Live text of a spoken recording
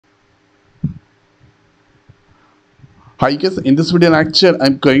Hi guys, in this video lecture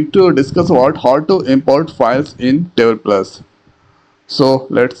I'm going to discuss about how to import files in TablePlus. So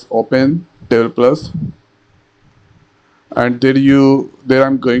let's open TablePlus, and there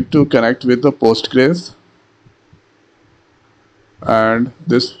I'm going to connect with the postgres, and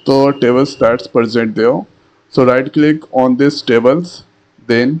this the tables that's present there. So right click on these tables,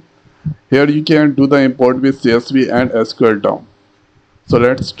 then here you can do the import with CSV and SQL DOM. So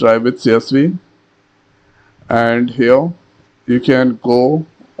let's try with CSV, and here you can go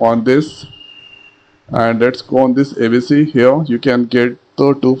on this, and let's go on this ABC. Here you can get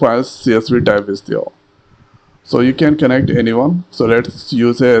the two files CSV type is there, so you can connect anyone. So let's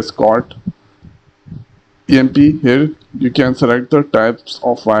use a Escort EMP. Here you can select the types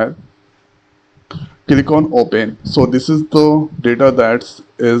of file, click on open. So this is the data that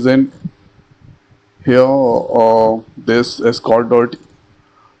is in here, this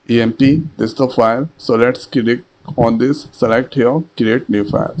escort.emp, this is the file. So let's click on this, select here, create new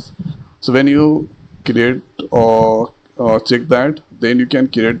files. So when you create check that, then you can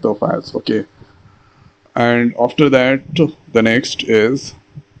create the files. Okay, and after that the next is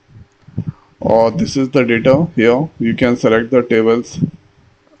this is the data. Here you can select the tables,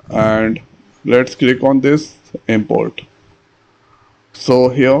 and let's click on this import. So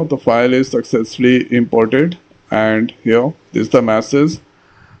here the file is successfully imported, and here this is the message,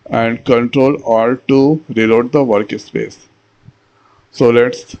 and Control R to reload the workspace. So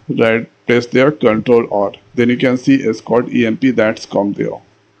let's press there Control R. Then you can see Escort EMP that's come there.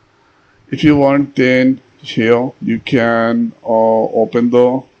 If you want, then here you can open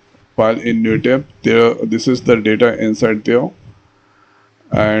the file in new tab. There, this is the data inside there,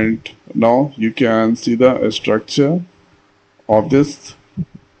 and now you can see the structure of this.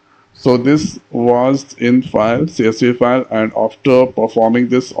 So this was in file, CSV file, and after performing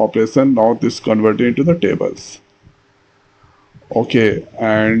this operation, now this converted into the tables. Okay,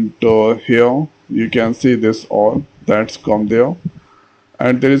 and here you can see this all that's come there,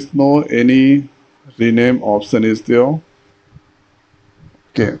 and there is no any rename option is there.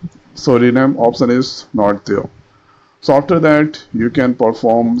 Okay, so rename option is not there. So after that you can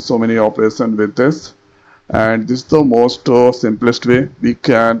perform so many operations with this, and this is the most simplest way we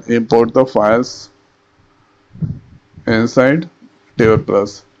can import the files inside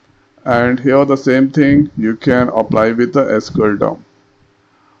TablePlus. And here the same thing you can apply with the SQL DOM.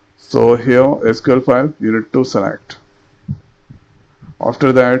 So here SQL file you need to select.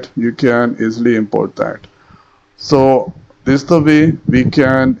 After that you can easily import that. So this is the way we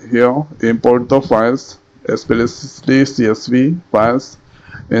can here import the files, especially CSV files,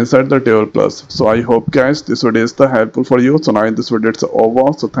 inside the TablePlus. So I hope guys this video is helpful for you. So now in this video it's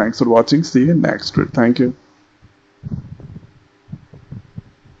over. So thanks for watching. See you next week. Thank you.